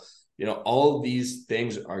strategies. So, all of these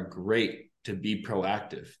things are great to be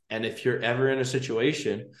proactive. And if you're ever in a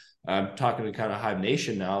situation, I'm talking to kind of Hive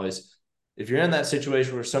Nation now, is if you're in that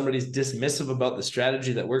situation where somebody's dismissive about the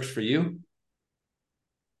strategy that works for you,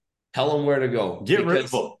 tell them where to go. Get rid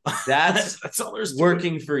of them. That's all there's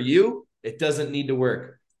working for you. It doesn't need to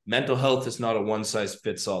work. Mental health is not a one size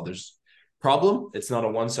fits all. There's problem. It's not a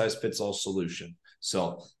one size fits all solution.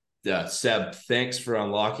 So Seb, thanks for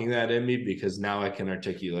unlocking that in me, because now I can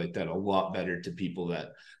articulate that a lot better to people that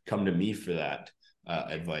come to me for that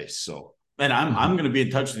advice. So, and I'm going to be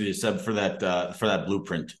in touch with you, Seb, for that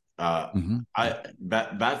blueprint.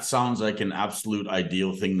 That sounds like an absolute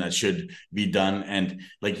ideal thing that should be done. And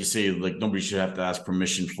like you say, like nobody should have to ask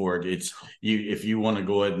permission for it. It's if you want to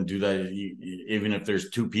go ahead and do that, even if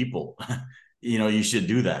there's two people, you should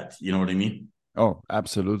do that. You know what I mean? Oh,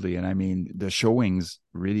 absolutely. And I mean, the showings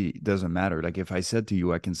really doesn't matter. Like if I said to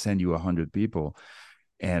you, I can send you 100 people,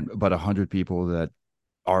 but 100 people that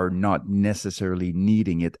are not necessarily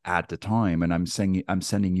needing it at the time, and I'm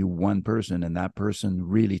sending you one person, and that person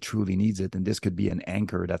really truly needs it, and this could be an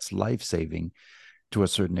anchor that's life-saving to a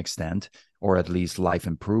certain extent, or at least life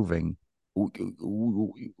improving.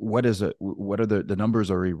 What are the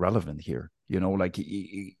numbers are irrelevant here, like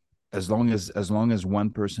as long as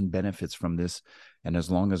one person benefits from this, and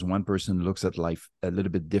as long as one person looks at life a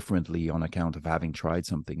little bit differently on account of having tried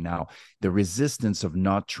something. Now, the resistance of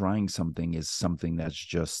not trying something is something that's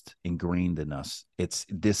just ingrained in us.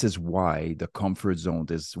 This is why the comfort zone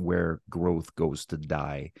is where growth goes to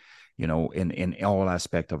die, in all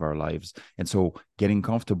aspects of our lives. And so getting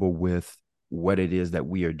comfortable with what it is that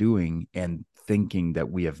we are doing and thinking that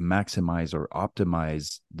we have maximized or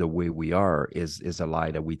optimized the way we are is a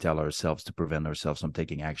lie that we tell ourselves to prevent ourselves from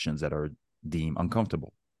taking actions that are deemed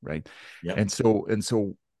uncomfortable, right? Yep. And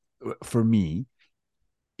so for me,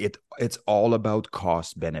 it's all about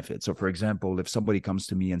cost benefit. So for example, if somebody comes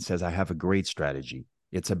to me and says, I have a great strategy,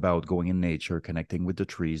 it's about going in nature, connecting with the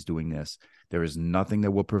trees, doing this, there is nothing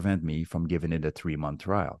that will prevent me from giving it a 3-month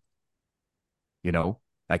trial. Yep.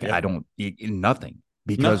 I don't nothing.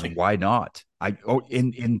 Because why not?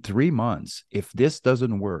 In 3 months, if this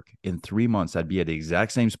doesn't work, in 3 months, I'd be at the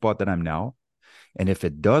exact same spot that I'm now. And if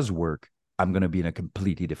it does work, I'm going to be in a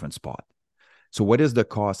completely different spot. So what is the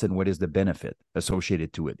cost and what is the benefit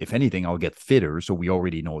associated to it? If anything, I'll get fitter. So we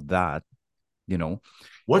already know that,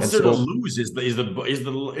 What's there to lose is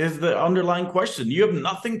the underlying question. You have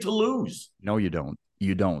nothing to lose. No, you don't.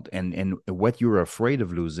 You don't. And what you're afraid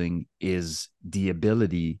of losing is the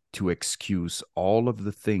ability to excuse all of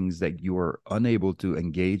the things that you are unable to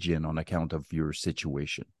engage in on account of your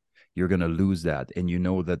situation. You're going to lose that. And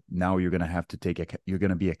that now you're going to have to you're going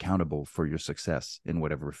to be accountable for your success in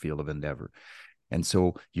whatever field of endeavor. And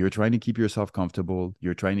so you're trying to keep yourself comfortable.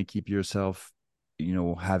 You're trying to keep yourself,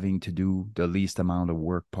 having to do the least amount of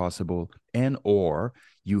work possible, or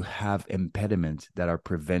you have impediments that are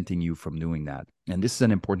preventing you from doing that. And this is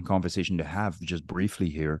an important conversation to have just briefly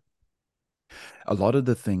here. A lot of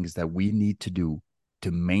the things that we need to do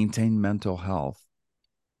to maintain mental health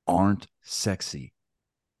aren't sexy.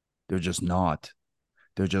 They're just not.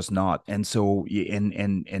 And so,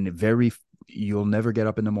 you'll never get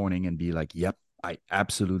up in the morning and be like, yep, I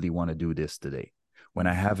absolutely want to do this today. When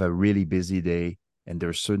I have a really busy day and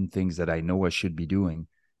there's certain things that I know I should be doing,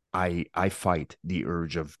 I fight the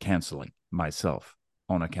urge of canceling myself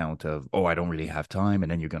on account of, I don't really have time.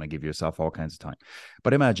 And then you're going to give yourself all kinds of time.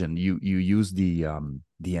 But imagine you used the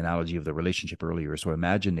analogy of the relationship earlier. So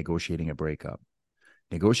imagine negotiating a breakup.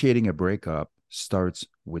 Negotiating a breakup starts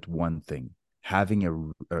with one thing: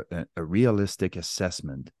 having a realistic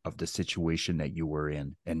assessment of the situation that you were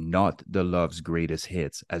in, and not the love's greatest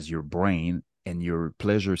hits as your brain and your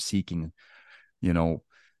pleasure-seeking,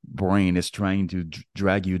 brain is trying to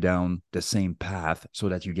drag you down the same path so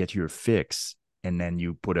that you get your fix, and then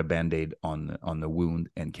you put a Band-Aid on the wound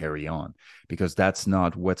and carry on, because that's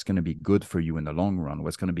not what's going to be good for you in the long run.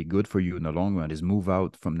 What's going to be good for you in the long run is move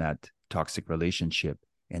out from that toxic relationship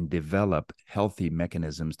and develop healthy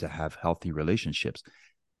mechanisms to have healthy relationships.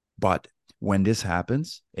 But when this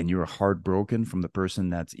happens and you're heartbroken from the person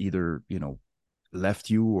that's either, left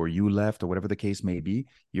you or you left or whatever the case may be,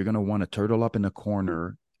 you're going to want to turtle up in a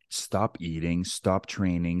corner stop eating, stop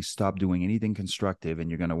training, stop doing anything constructive,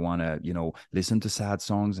 and you're going to want to, listen to sad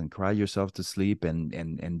songs and cry yourself to sleep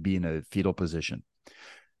and be in a fetal position.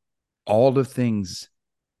 All the things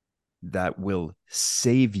that will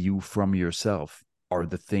save you from yourself are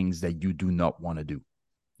the things that you do not want to do.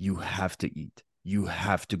 You have to eat. You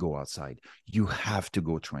have to go outside. You have to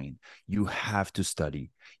go train. You have to study.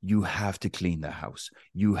 You have to clean the house.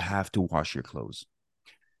 You have to wash your clothes.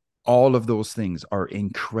 All of those things are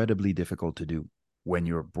incredibly difficult to do when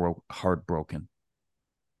you're heartbroken.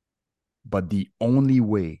 But the only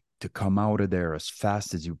way to come out of there as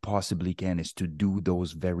fast as you possibly can is to do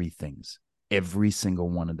those very things. Every single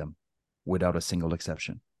one of them, without a single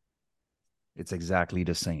exception. It's exactly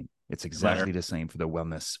the same. It's exactly the same for the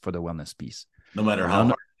wellness piece. No matter how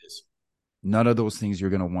hard it is. None of those things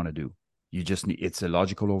you're going to want to do. You just need, it's a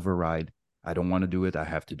logical override. I don't want to do it. I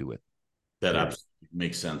have to do it. That absolutely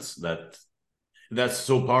makes sense. That's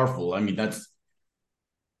so powerful. I mean,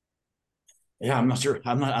 I'm not sure.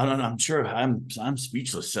 I'm sure I'm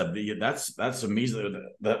speechless, Seb. That's amazing.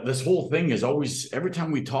 This whole thing is always, every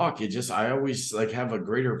time we talk, I always like have a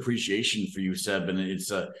greater appreciation for you, Seb. And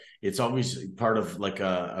it's always part of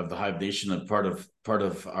of the Hive Nation, a part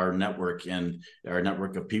of our network and our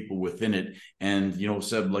network of people within it. And,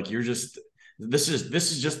 Seb, like this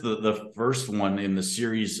is just the first one in the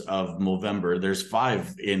series of November. There's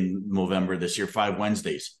 5 in November this year, 5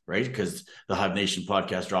 Wednesdays, right? Because the Hive Nation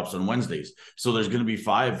podcast drops on Wednesdays. So there's going to be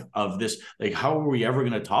 5 of this. Like, how are we ever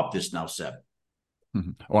going to top this now, Seb?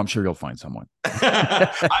 Mm-hmm. Oh, I'm sure you'll find someone.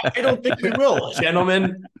 I don't think we will.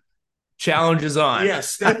 Gentlemen, challenge is on. Yeah,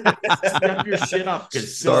 step your shit up.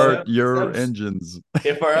 Start your engines.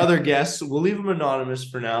 If our other guests, we'll leave them anonymous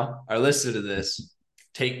for now, are listening to this,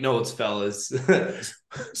 take notes, fellas.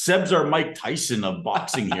 Seb's our Mike Tyson of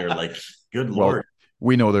boxing here. Like, good Lord.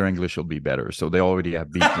 We know their English will be better, so they already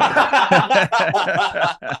have beat.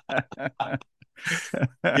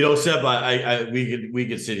 Seb, we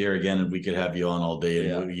could sit here again and we could have you on all day.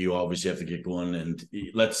 And you obviously have to get going. And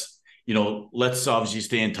let's obviously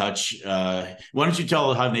stay in touch. Why don't you tell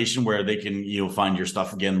the Hive Nation where they can find your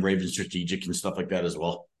stuff again, Raven Strategic and stuff like that as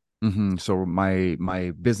well. Mm-hmm. So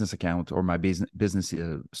my business account or my business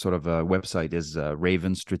sort of website is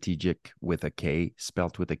Raven Strategic with a K,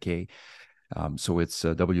 spelt with a K. So it's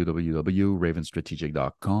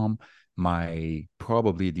www.ravenstrategic.com.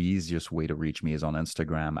 Probably the easiest way to reach me is on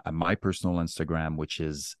Instagram, my personal Instagram, which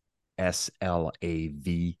is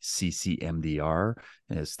SLAVCCMDR.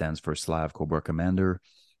 And it stands for Slav Cobra Commander.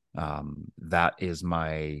 That is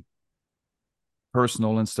my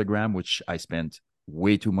personal Instagram, which I spent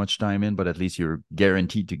way too much time in, but at least you're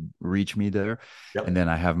guaranteed to reach me there. Yep. And then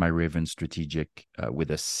I have my Raven Strategic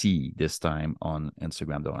with a C this time on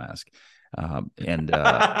Instagram. Don't ask.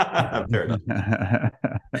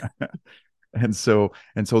 And so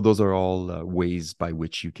those are all ways by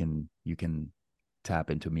which you can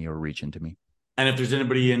tap into me or reach into me. And if there's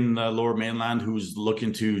anybody in Lower Mainland who's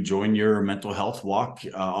looking to join your mental health walk,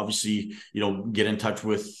 obviously, get in touch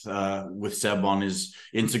with Seb on his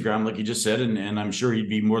Instagram, like you just said, and I'm sure he'd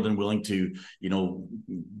be more than willing to,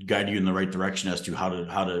 guide you in the right direction as to how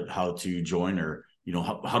to join or,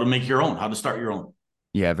 how to make your own, how to start your own.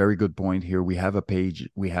 Yeah, very good point here. We have a page.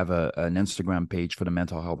 We have an Instagram page for the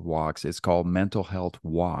mental health walks. It's called Mental Health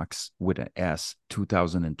Walks with an S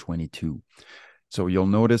 2022. So you'll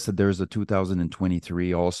notice that there's a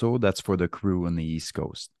 2023 also. That's for the crew on the East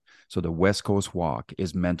Coast. So the West Coast walk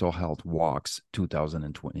is Mental Health Walks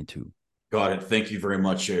 2022. Got it. Thank you very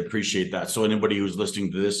much. I appreciate that. So anybody who's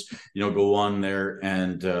listening to this, go on there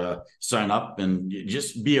and sign up and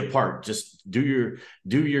just be a part. Just do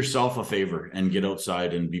yourself a favor and get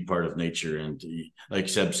outside and be part of nature. And like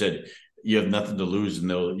Seb said, you have nothing to lose,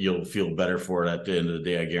 and you'll feel better for it at the end of the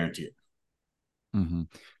day. I guarantee it. Mm-hmm.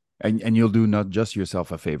 And you'll do not just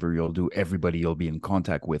yourself a favor, you'll do everybody you'll be in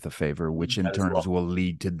contact with a favor, which in turn will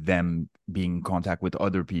lead to them being in contact with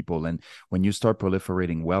other people. And when you start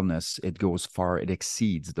proliferating wellness, it goes far, it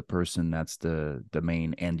exceeds the person that's the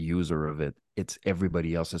main end user of it. It's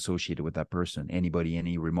everybody else associated with that person,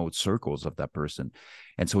 any remote circles of that person.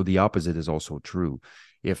 And so the opposite is also true.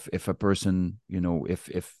 If a person,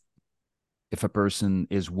 if a person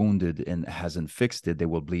is wounded and hasn't fixed it, they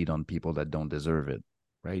will bleed on people that don't deserve it.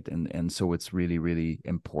 Right. And so it's really, really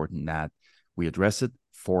important that we address it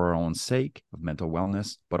for our own sake of mental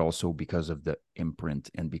wellness, but also because of the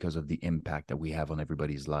imprint and because of the impact that we have on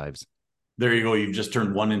everybody's lives. There you go. You've just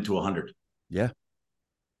turned 1 into 100. Yeah.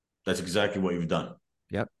 That's exactly what you've done.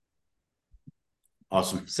 Yep.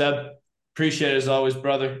 Awesome. Seb, appreciate it as always,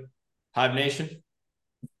 brother. Hive Nation,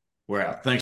 we're out. Thanks.